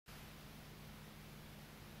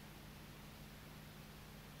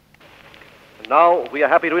Now, we are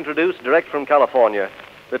happy to introduce, direct from California,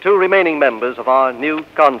 the two remaining members of our new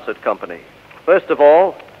concert company. First of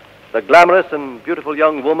all, the glamorous and beautiful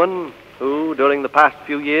young woman who, during the past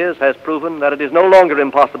few years, has proven that it is no longer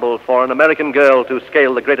impossible for an American girl to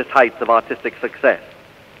scale the greatest heights of artistic success.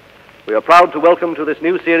 We are proud to welcome to this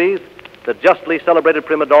new series the justly celebrated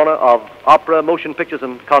prima donna of opera, motion pictures,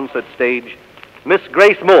 and concert stage, Miss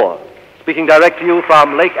Grace Moore, speaking direct to you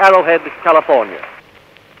from Lake Arrowhead, California.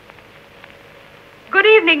 Good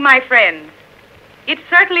evening, my friends. It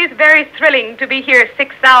certainly is very thrilling to be here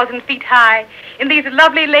 6,000 feet high in these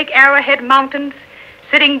lovely Lake Arrowhead mountains,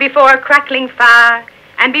 sitting before a crackling fire,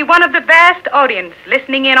 and be one of the vast audience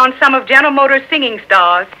listening in on some of General Motors' singing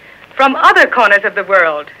stars from other corners of the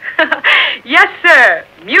world. Yes, sir,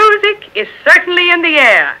 music is certainly in the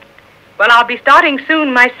air. Well, I'll be starting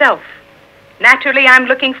soon myself. Naturally, I'm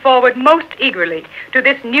looking forward most eagerly to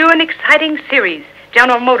this new and exciting series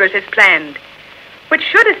General Motors has planned, which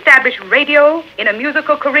should establish radio in a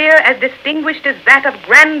musical career as distinguished as that of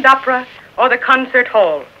grand opera or the concert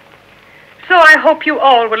hall. So I hope you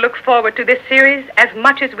all will look forward to this series as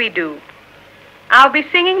much as we do. I'll be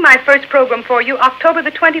singing my first program for you October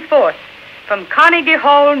the 24th from Carnegie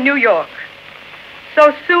Hall, New York.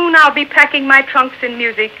 So soon I'll be packing my trunks in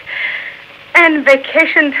music, and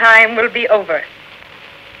vacation time will be over.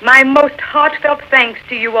 My most heartfelt thanks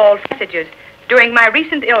to you all for messages during my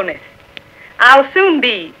recent illness. I'll soon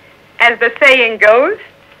be, as the saying goes,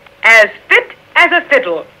 as fit as a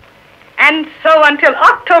fiddle. And so until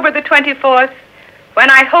October the 24th,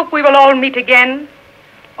 when I hope we will all meet again,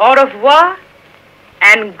 au revoir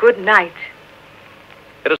and good night.